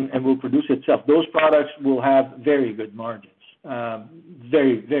developed and will produce itself. Those products will have very good margins,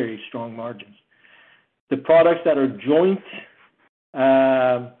 very, very strong margins. The products that are joint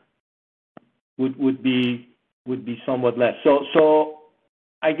would be somewhat less. So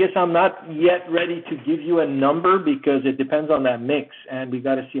I guess I'm not yet ready to give you a number, because it depends on that mix, and we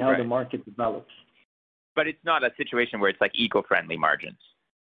got to see how the market develops. But it's not a situation where it's like eco-friendly margins.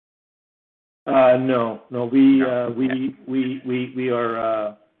 No. We are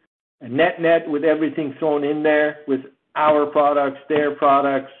net with everything thrown in there, with our products, their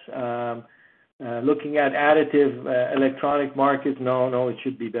products. Looking at additive electronic markets, no, it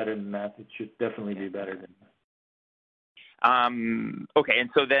should be better than that. It should definitely be better than that. Okay,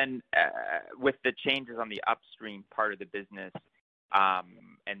 and so then with the changes on the upstream part of the business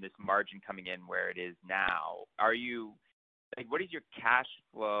and this margin coming in where it is now, are you what does your cash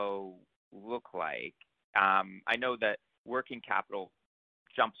flow look like? I know that working capital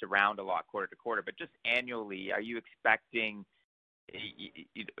jumps around a lot quarter to quarter, but just annually, are you expecting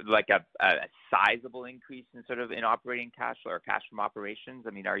like a sizable increase in sort of in operating cash flow or cash from operations?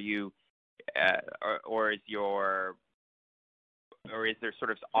 I mean, are you, or is there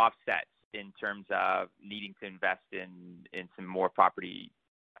sort of offsets in terms of needing to invest in some more property,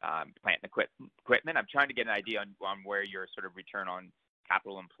 plant and equipment? I'm trying to get an idea on where your sort of return on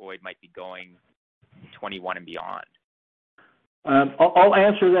capital employed might be going 21 and beyond. I'll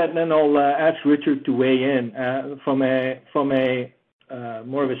answer that, and then I'll ask Richard to weigh in. From a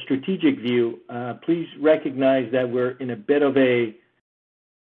more of a strategic view, please recognize that we're in a bit of a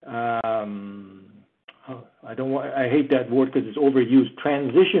I hate that word because it's overused,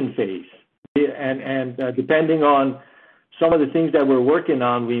 transition phase. And depending on some of the things that we're working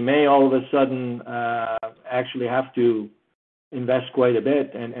on, we may all of a sudden actually have to invest quite a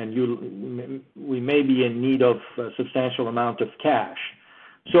bit, and we may be in need of a substantial amount of cash.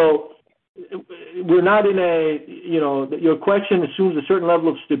 So we're not in a, your question assumes a certain level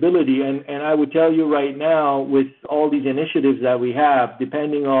of stability, and I would tell you right now, with all these initiatives that we have,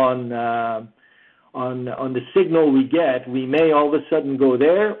 depending on the signal we get, we may all of a sudden go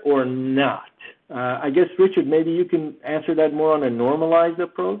there or not. I guess, Richard, maybe you can answer that more on a normalized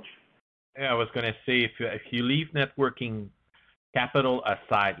approach. Yeah, I was going to say, if you leave networking capital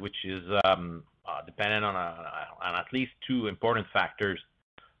aside, which is dependent on at least two important factors,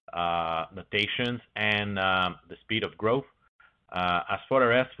 notations and the speed of growth. As for the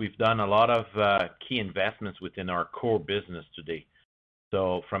rest, we've done a lot of key investments within our core business today.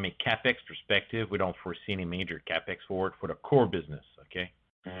 So from a CapEx perspective, we don't foresee any major CapEx forward for the core business, okay?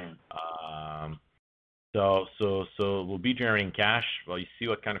 Mm-hmm. So we'll be generating cash. Well, you see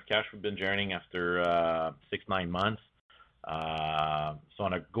what kind of cash we've been generating after 6-9 months. So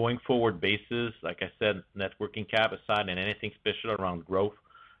on a going forward basis, like I said, net working cap aside and anything special around growth,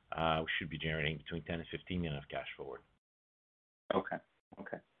 we should be generating between 10 and 15 million of cash forward. Okay,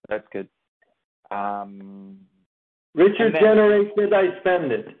 that's good. Richard generates it, I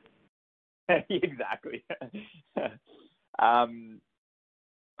spend it. Exactly.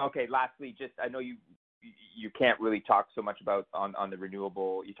 Okay, lastly, just I know you can't really talk so much about on the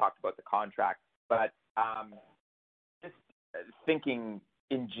renewable. You talked about the contract, but just thinking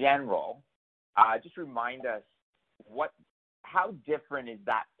in general, just remind us how different is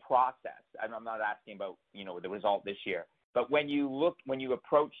that process? I'm not asking about the result this year, but when you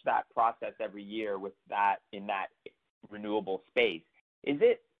approach that process every year with that in that renewable space, is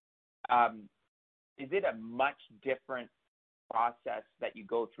it a much different process that you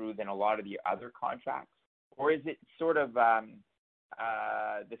go through than a lot of the other contracts, or is it sort of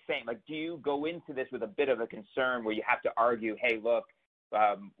the same? Like, do you go into this with a bit of a concern where you have to argue, hey, look,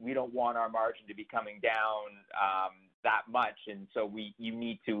 we don't want our margin to be coming down that much, and so you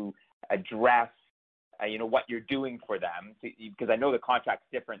need to address what you're doing for them, because I know the contract's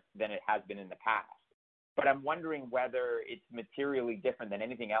different than it has been in the past. But I'm wondering whether it's materially different than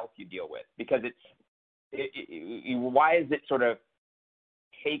anything else you deal with, because why is it sort of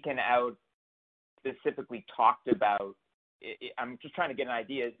taken out, specifically talked about? I'm just trying to get an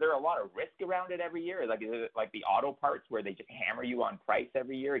idea. Is there a lot of risk around it every year? Like, is it like the auto parts where they just hammer you on price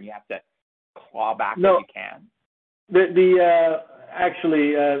every year and you have to claw back what you can?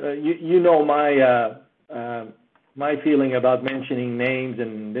 Actually, my feeling about mentioning names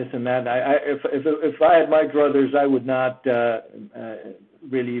and this and that. If I had my druthers, I would not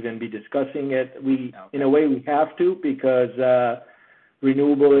really even be discussing it. In a way, we have to, because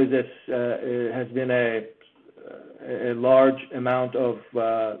renewable has been a large amount of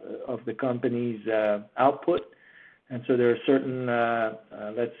the company's output, and so there are certain,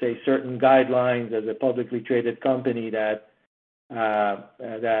 let's say, certain guidelines as a publicly traded company that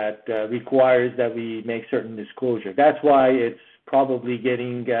requires that we make certain disclosure. That's why it's probably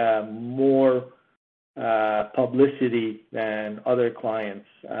getting more publicity than other clients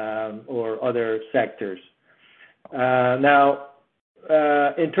or other sectors. Now,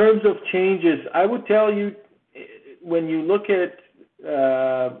 in terms of changes, I would tell you, when you look at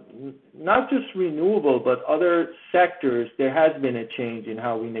not just renewable but other sectors, there has been a change in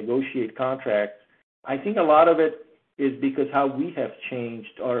how we negotiate contracts. I think a lot of it is because how we have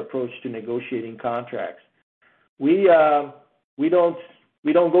changed our approach to negotiating contracts. We don't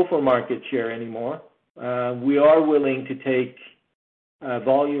go for market share anymore. We are willing to take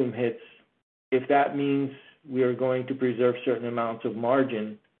volume hits if that means we are going to preserve certain amounts of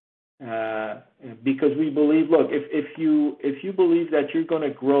margin, because we believe, look, if you believe that you're going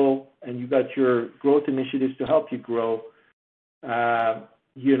to grow and you got your growth initiatives to help you grow,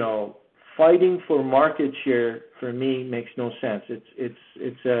 fighting for market share for me makes no sense.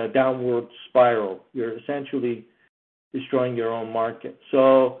 It's a downward spiral. You're essentially destroying your own market.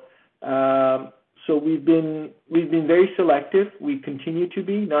 So we've been very selective. We continue to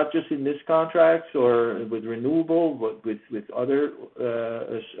be, not just in this contracts or with renewable, but with other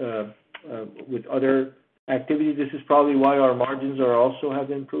activities. This is probably why our margins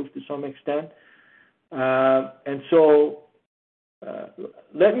have improved to some extent. And so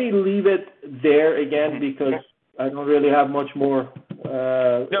let me leave it there again because I don't really have much more.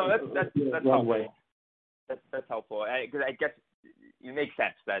 No, that's helpful. Way. That's helpful. Because I guess it makes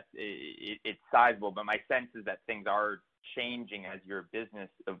sense that it's sizable, but my sense is that things are changing as your business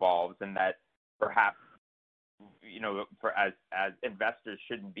evolves, and that perhaps as investors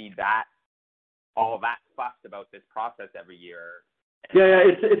shouldn't be all that fussed about this process every year. Yeah,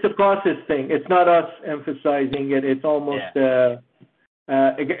 it's a process thing. It's not us emphasizing it. It's almost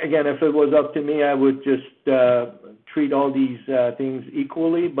again, if it was up to me, I would just treat all these things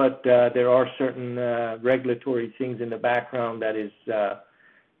equally. But there are certain regulatory things in the background that is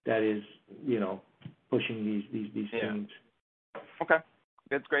pushing these things. Okay,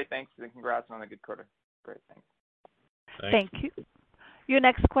 that's great. Thanks, and congrats on a good quarter. Great, thanks. Thank you. Your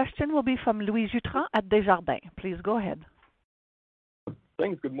next question will be from Louis Jutras at Desjardins. Please go ahead.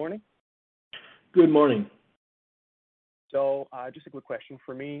 Thanks. Good morning. Good morning. So just a quick question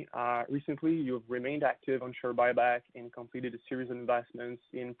for me. Recently, you've remained active on share buyback and completed a series of investments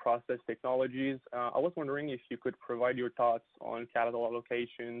in process technologies. I was wondering if you could provide your thoughts on capital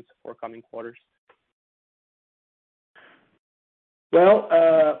allocations for coming quarters. Well,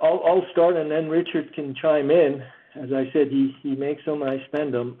 I'll start, and then Richard can chime in. As I said, he makes them, I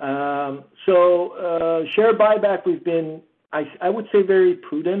spend them. So share buyback, we've been, I would say, very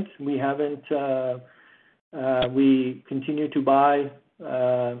prudent. We haven't. We continue to buy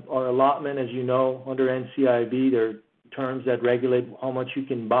our allotment, as you know, under NCIB. There are terms that regulate how much you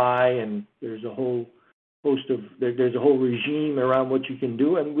can buy, and there's a whole host of there's a whole regime around what you can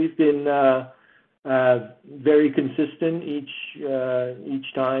do. And we've been very consistent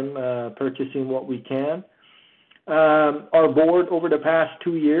each time purchasing what we can. Our board over the past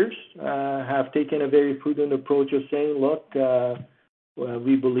 2 years have taken a very prudent approach of saying, look,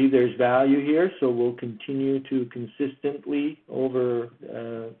 we believe there's value here, so we'll continue to consistently over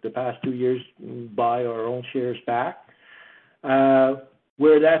the past 2 years buy our own shares back.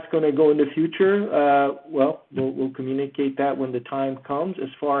 Where that's going to go in the future, we'll communicate that when the time comes. As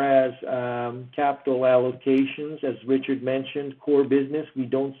far as capital allocations, as Richard mentioned, core business, we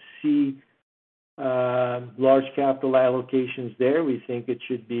don't see large capital allocations there. We think it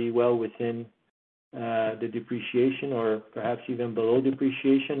should be well within the depreciation or perhaps even below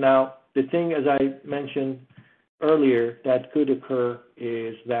depreciation. Now, the thing, as I mentioned earlier, that could occur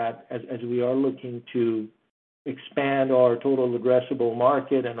is that as we are looking to expand our total addressable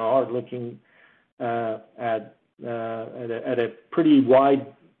market and are looking at a pretty wide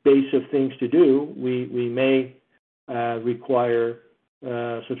base of things to do, we may require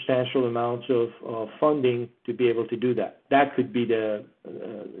substantial amounts of funding to be able to do that. That could be the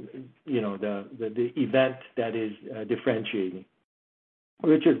event that is differentiating.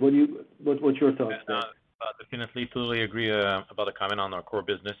 Richard, what's your thoughts there? Definitely, totally agree about the comment on our core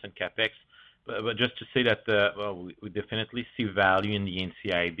business and capex. But just to say that we definitely see value in the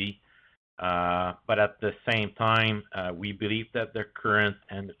NCIB, but at the same time, we believe that the current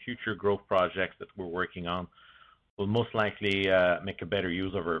and the future growth projects that we're working on will most likely make a better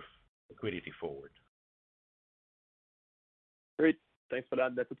use of our liquidity forward. Great. Thanks for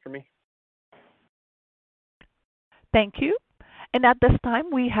that. That's it for me. Thank you. And at this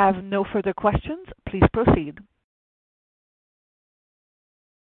time, we have no further questions. Please proceed.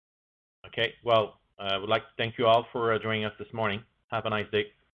 Okay. Well, I would like to thank you all for joining us this morning. Have a nice day.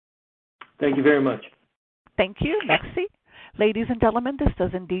 Thank you very much. Thank you. Merci. Ladies and gentlemen, this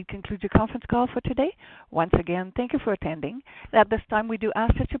does indeed conclude your conference call for today. Once again, thank you for attending. At this time, we do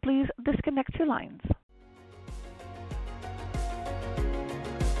ask that you please disconnect your lines.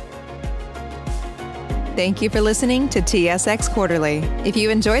 Thank you for listening to TSX Quarterly. If you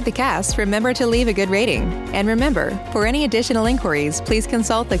enjoyed the cast, remember to leave a good rating. And remember, for any additional inquiries, please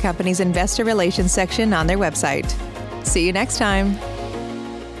consult the company's investor relations section on their website. See you next time.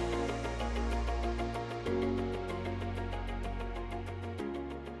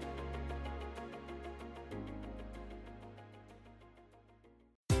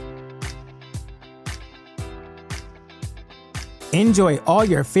 Enjoy all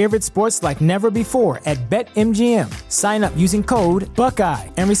your favorite sports like never before at BetMGM. Sign up using code Buckeye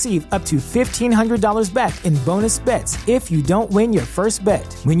and receive up to $1,500 back in bonus bets if you don't win your first bet.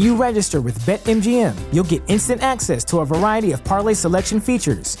 When you register with BetMGM, you'll get instant access to a variety of parlay selection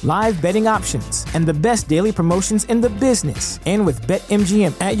features, live betting options, and the best daily promotions in the business. And with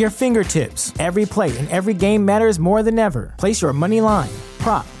BetMGM at your fingertips, every play and every game matters more than ever. Place your money line,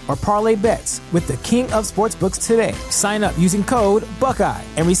 prop, or parlay bets with the king of sportsbooks today. Sign up using code Buckeye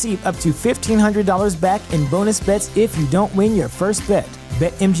and receive up to $1,500 back in bonus bets if you don't win your first bet.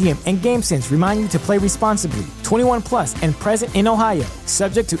 BetMGM and GameSense remind you to play responsibly. 21 plus and present in Ohio,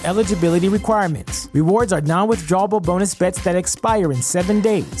 subject to eligibility requirements. Rewards are non-withdrawable bonus bets that expire in 7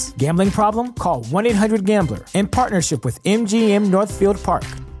 days. Gambling problem? Call 1-800-GAMBLER. In partnership with MGM Northfield Park.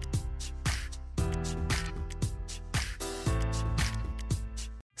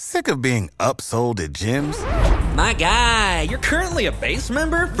 Sick of being upsold at gyms? My guy, you're currently a base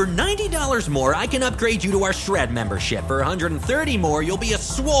member? For $90 more, I can upgrade you to our Shred membership. For $130 more, you'll be a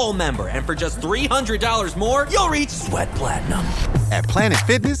Swole member. And for just $300 more, you'll reach Sweat Platinum. At Planet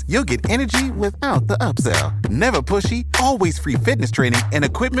Fitness, you'll get energy without the upsell. Never pushy, always free fitness training and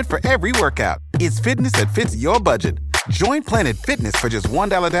equipment for every workout. It's fitness that fits your budget. Join Planet Fitness for just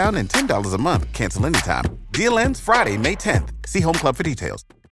 $1 down and $10 a month. Cancel anytime. Deal ends Friday, May 10th. See Home Club for details.